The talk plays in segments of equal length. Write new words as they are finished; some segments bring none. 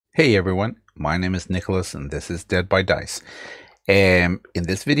Hey everyone, my name is Nicholas and this is Dead by Dice. In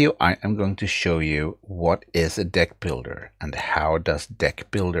this video I am going to show you what is a deck builder and how does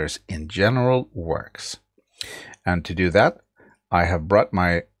deck builders in general works. And to do that I have brought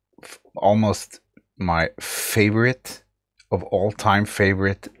almost my favorite of all time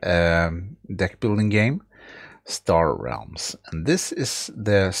favorite deck building game, Star Realms, and this is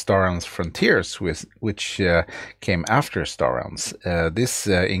the Star Realms Frontiers which came after Star Realms. This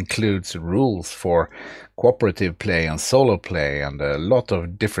includes rules for cooperative play and solo play and a lot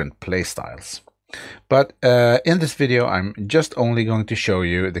of different play styles. But in this video I'm just only going to show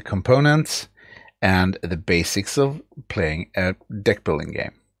you the components and the basics of playing a deck building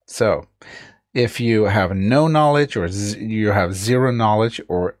game. So if you have no knowledge or you have zero knowledge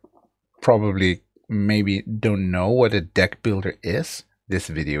or probably maybe don't know what a deck builder is, this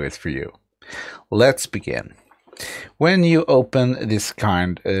video is for you. Let's begin. When you open this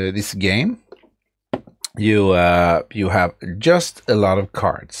game, you have just a lot of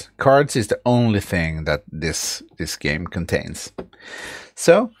cards. Cards is the only thing that this game contains.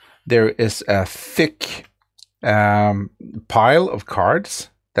 So there is a thick pile of cards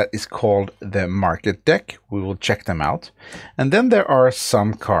that is called the market deck. We will check them out. And then there are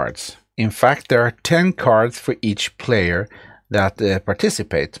some cards. In fact, there are 10 cards for each player that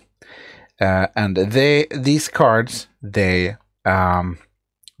participate, and these cards they are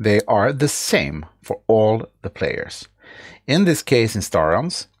the same for all the players. In this case, in Star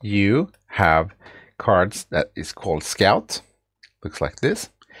Realms, you have cards that is called Scout, looks like this,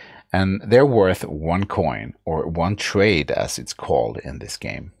 and they're worth 1 coin or 1 trade, as it's called in this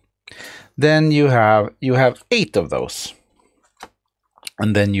game. Then you have 8 of those.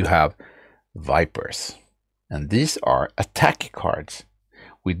 And then you have Vipers, and these are attack cards.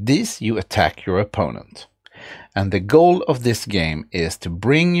 With these you attack your opponent, and the goal of this game is to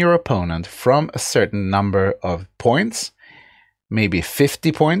bring your opponent from a certain number of points, maybe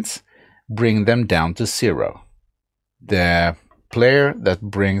 50 points, bring them down to 0. The player that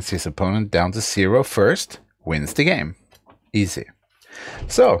brings his opponent down to 0 first wins the game. Easy.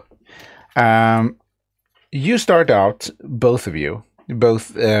 So you start out, both of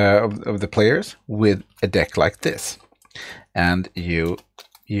the players, with a deck like this, and you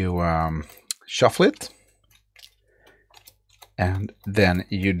shuffle it, and then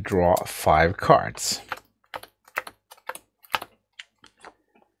you draw 5 cards.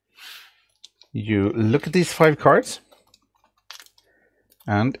 You look at these 5 cards,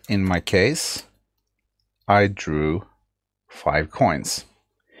 and in my case I drew 5 coins.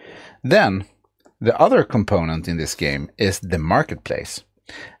 Then the other component in this game is the marketplace,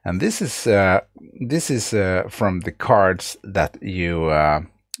 and this is from the cards that you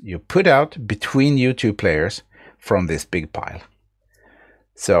put out between you two players from this big pile.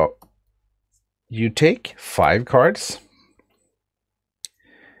 So you take 5 cards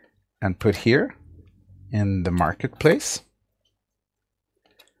and put here in the marketplace,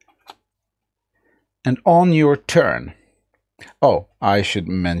 and on your turn. Oh, I should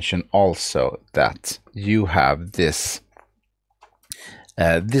mention also that you have this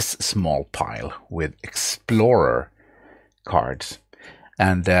small pile with Explorer cards,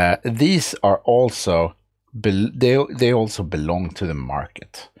 and these are also they also belong to the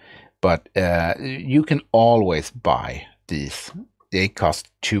market, but you can always buy these. They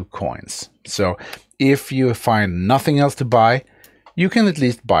cost 2 coins. So if you find nothing else to buy, you can at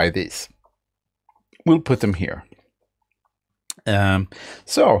least buy these. We'll put them here.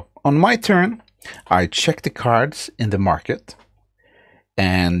 So on my turn I check the cards in the market,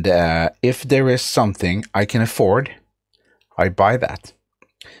 and if there is something I can afford, I buy that.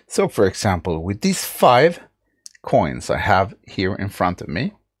 So for example, with these 5 coins I have here in front of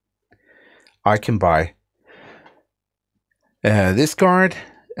me, I can buy this card,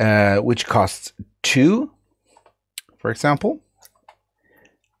 which costs 2, for example,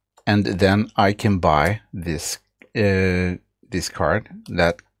 and then I can buy this card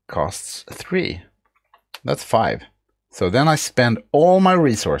that costs 3. That's 5. So then I spend all my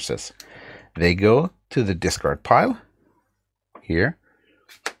resources. They go to the discard pile here,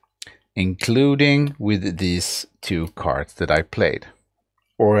 including with these 2 cards that I played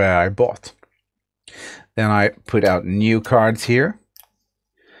or I bought. Then I put out new cards here,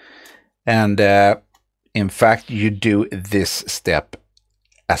 and in fact you do this step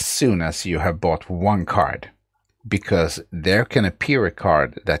as soon as you have bought 1 card, because there can appear a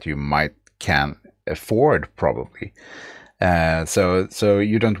card that you can afford probably. So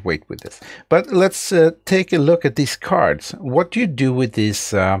you don't wait with this. But let's take a look at these cards. What do you do with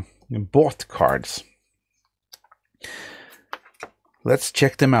these bought cards? let's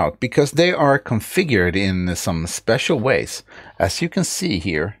check them out, because they are configured in some special ways. As you can see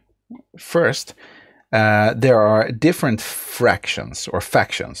here, first, there are different fractions or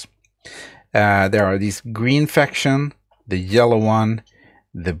factions. There are these green faction, the yellow one,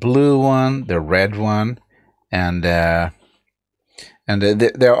 the blue one, the red one, and there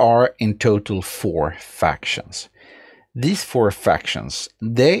are in total 4 factions. These 4 factions,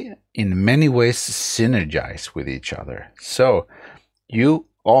 they in many ways synergize with each other. So you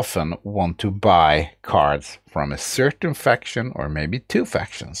often want to buy cards from a certain faction or maybe 2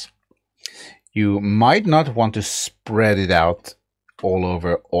 factions. You might not want to spread it out all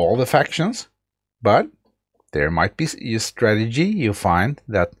over all the factions, but there might be a strategy you find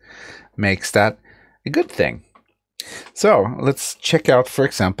that makes that a good thing. So let's check out, for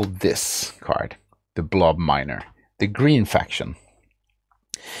example, this card, the Blob Miner, the green faction.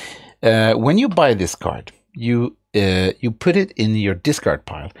 When you buy this card, you put it in your discard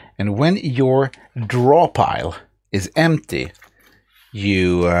pile, and when your draw pile is empty,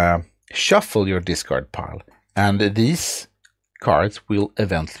 you shuffle your discard pile, and these cards will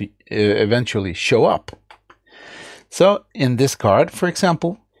eventually show up. So in this card, for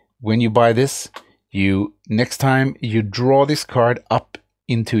example, when you buy this, next time you draw this card up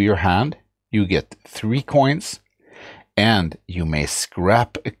into your hand, you get 3 coins, and you may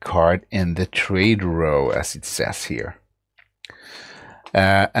scrap a card in the trade row, as it says here.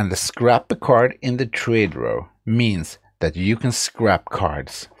 And the scrap a card in the trade row means that you can scrap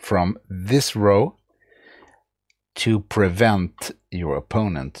cards from this row to prevent your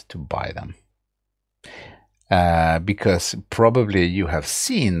opponent to buy them. Because probably you have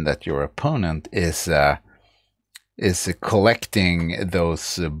seen that your opponent is collecting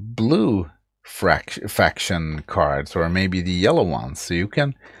those blue faction cards, or maybe the yellow ones. So you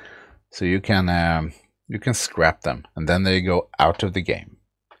can scrap them, and then they go out of the game.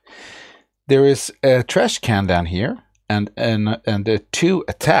 There is a trash can down here, and a 2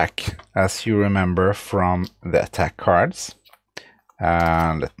 attack, as you remember from the attack cards.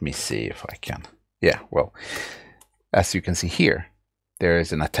 Let me see if I can. Yeah, well, as you can see here, there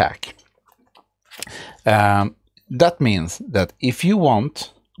is an attack. That means that if you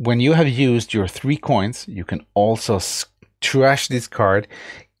want, when you have used your 3 coins, you can also trash this card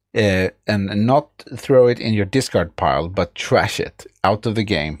and not throw it in your discard pile, but trash it out of the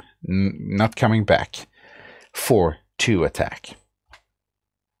game, not coming back, for 2 attack.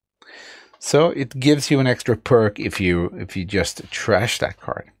 So it gives you an extra perk if you just trash that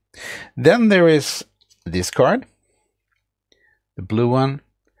card. Then there is this card, the blue one,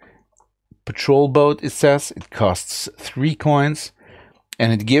 Patrol Boat, it says. It costs 3 coins,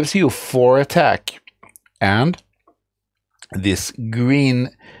 and it gives you 4 attack. And this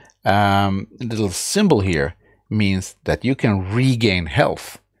green little symbol here means that you can regain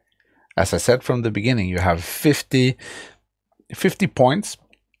health. As I said from the beginning, you have 50 points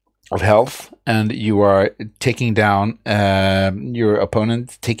of health, and you are taking down your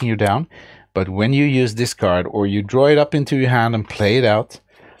opponent, taking you down. But when you use this card, or you draw it up into your hand and play it out,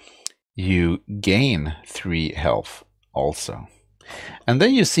 you gain 3 health also. And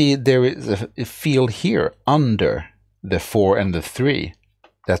then you see there is a field here under the 4 and the 3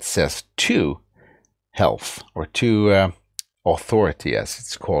 that says 2 health, or 2 authority, as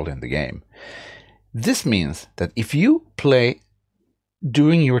it's called in the game. This means that if you play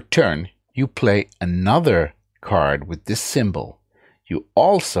during your turn, you play another card with this symbol, you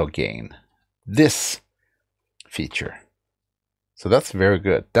also gain this feature. So that's very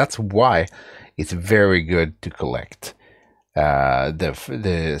good. That's why it's very good to collect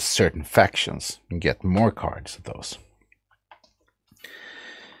the certain factions and get more cards of those.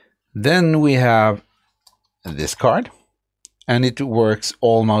 Then we have this card, and it works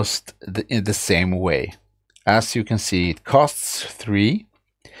almost in the same way. As you can see, it costs 3.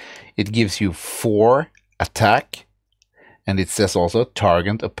 It gives you 4 attack, and it says also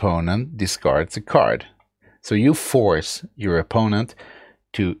target opponent discards a card. So you force your opponent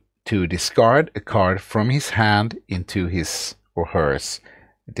to discard a card from his hand into his or hers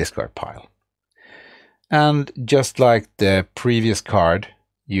discard pile. And just like the previous card,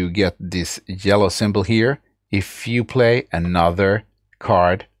 you get this yellow symbol here. If you play another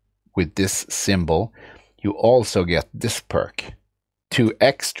card with this symbol, you also get this perk, 2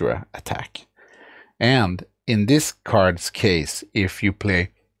 extra attack. And in this card's case, if you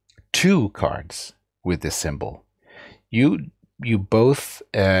play 2 cards with this symbol, you both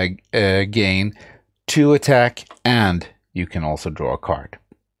gain 2 attack, and you can also draw a card,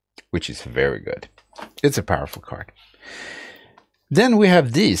 which is very good. It's a powerful card. Then we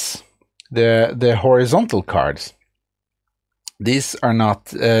have these, the horizontal cards. These are not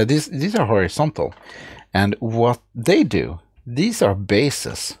these are horizontal, and what they do, these are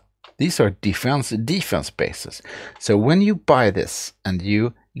bases. These are defense bases. So when you buy this and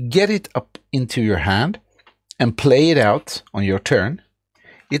you get it up into your hand and play it out on your turn,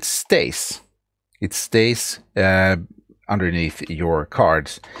 it stays. It stays underneath your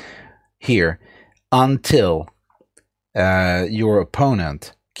cards here until your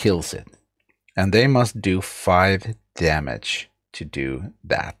opponent kills it. And they must do 5 damage to do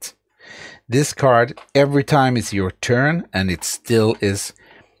that. This card, every time it's your turn and it still is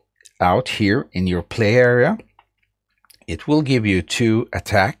out here in your play area, it will give you 2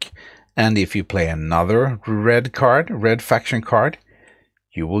 attack. And if you play another red faction card,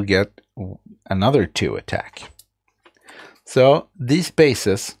 you will get another 2 attack. So these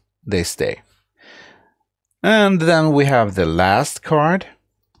bases, they stay. And then we have the last card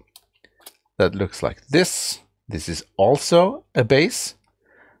that looks like this. This is also a base,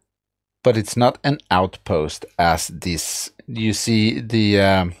 but it's not an outpost as this. You see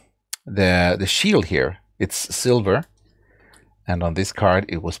the shield here, it's silver, and on this card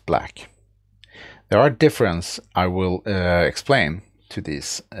it was black. There are differences I will explain to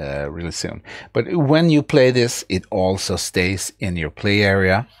these really soon. But when you play this, it also stays in your play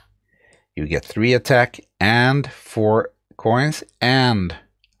area. You get 3 attack and 4 coins and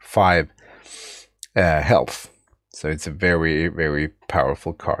 5 health. So it's a very, very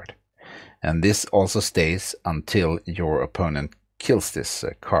powerful card. And this also stays until your opponent kills this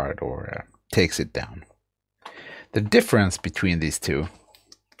card or takes it down. The difference between these two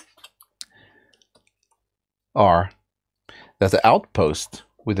are that the outpost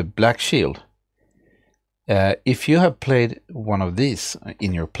with a black shield, if you have played one of these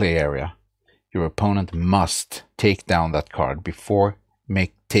in your play area, your opponent must take down that card before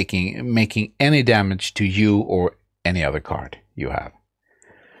making any damage to you or any other card you have.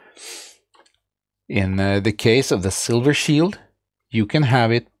 In the case of the silver shield, you can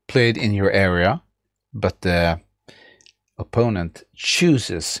have it played in your area, but the opponent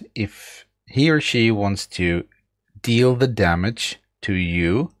chooses if he or she wants to deal the damage to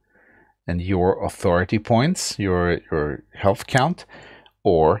you and your authority points, your health count,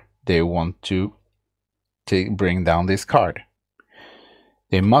 or they want to bring down this card.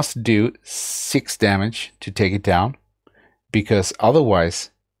 They must do 6 damage to take it down, because otherwise,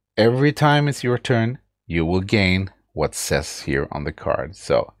 every time it's your turn, you will gain what says here on the card.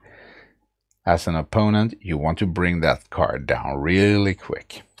 So, as an opponent, you want to bring that card down really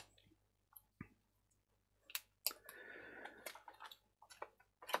quick.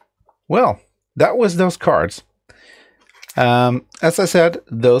 Well, that was those cards. As I said,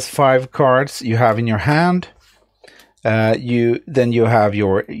 those 5 cards you have in your hand. You have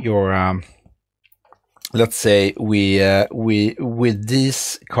your let's say we with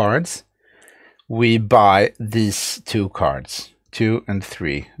these cards we buy these 2 cards, 2 and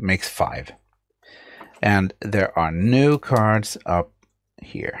 3 makes 5, and there are new cards up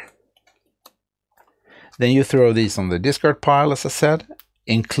here. Then you throw these on the discard pile, as I said,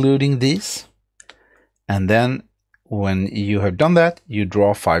 including these, and then when you have done that, you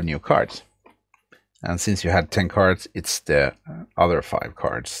draw 5 new cards. And since you had 10 cards, it's the other 5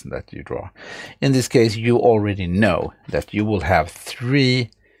 cards that you draw. In this case, you already know that you will have 3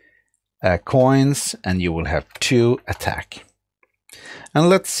 coins and you will have 2 attack. And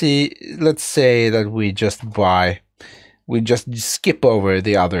let's say that we just skip over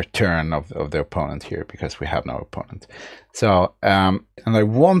the other turn of the opponent here because we have no opponent. So, and I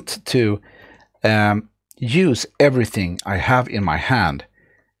want to use everything I have in my hand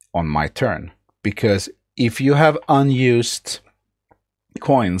on my turn. Because if you have unused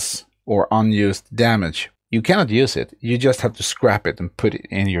coins or unused damage, you cannot use it. You just have to scrap it and put it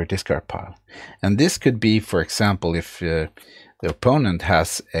in your discard pile. And this could be, for example, if the opponent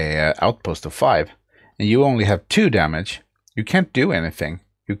has an outpost of 5 and you only have 2 damage, you can't do anything.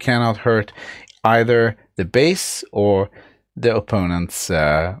 You cannot hurt either the base or the opponent's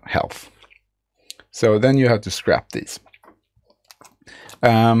health. So then you have to scrap these.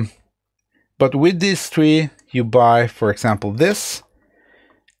 But with these 3, you buy, for example, this,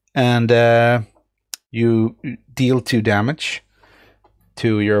 and you deal 2 damage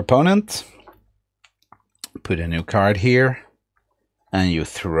to your opponent. Put a new card here, and you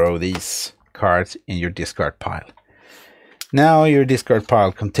throw these cards in your discard pile. Now your discard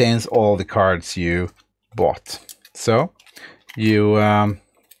pile contains all the cards you bought. So you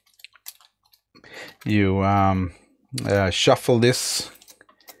shuffle this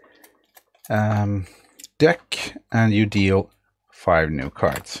deck and you deal 5 new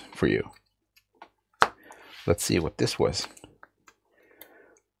cards for you. Let's see what this was.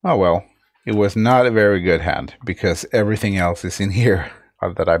 Oh well, it was not a very good hand because everything else is in here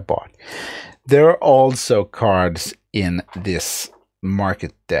that I bought. There are also cards in this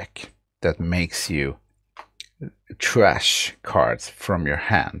market deck that makes you trash cards from your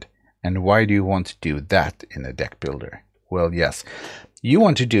hand. And why do you want to do that in a deck builder? Well, yes, you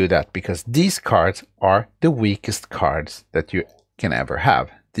want to do that because these cards are the weakest cards that you can ever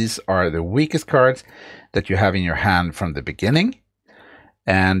have. These are the weakest cards that you have in your hand from the beginning.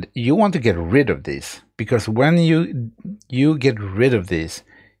 And you want to get rid of these because when you get rid of these,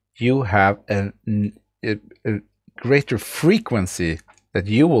 you have a greater frequency that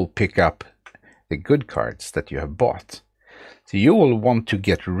you will pick up the good cards that you have bought. So you will want to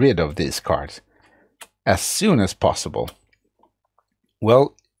get rid of these cards as soon as possible.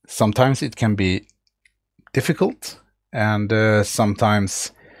 Well, sometimes it can be difficult, and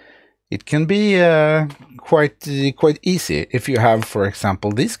sometimes it can be quite easy if you have, for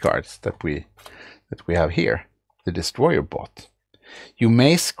example, these cards that we have here, the Destroyer Bot. You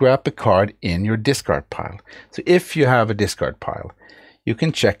may scrap a card in your discard pile. So if you have a discard pile, you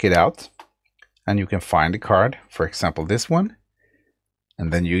can check it out and you can find a card, for example this one,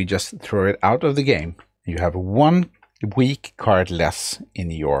 and then you just throw it out of the game. You have one weak card less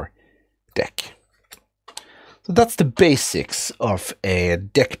in your deck. So that's the basics of a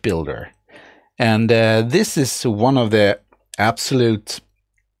deck builder. And this is one of the absolute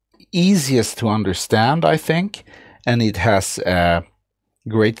easiest to understand, I think. And it has a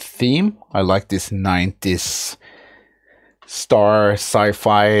great theme. I like this 90s star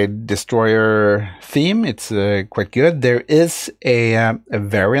sci-fi destroyer theme. It's quite good. There is a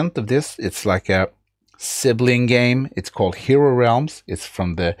variant of this. It's like a sibling game. It's called Hero Realms. It's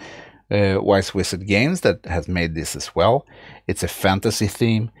from the Wise Wizard Games that has made this as well. It's a fantasy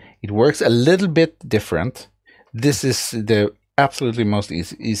theme. It works a little bit different. This is the absolutely most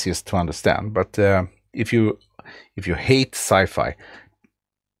easiest to understand. But if you hate sci-fi,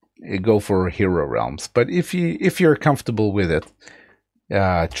 go for Hero Realms. But if you're comfortable with it,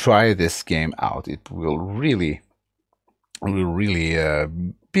 try this game out. It will really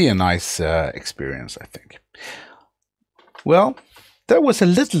be a nice experience, I think. Well, that was a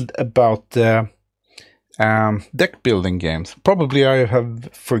little about deck building games. Probably I have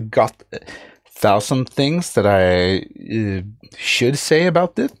forgot 1,000 things that I should say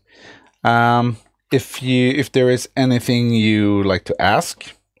about it. If there is anything you like to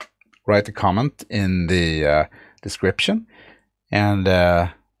ask, write a comment in the description. And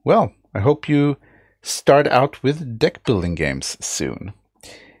well, I hope you start out with deck building games soon.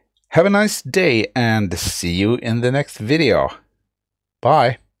 Have a nice day and see you in the next video.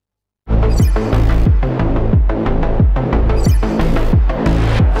 Bye.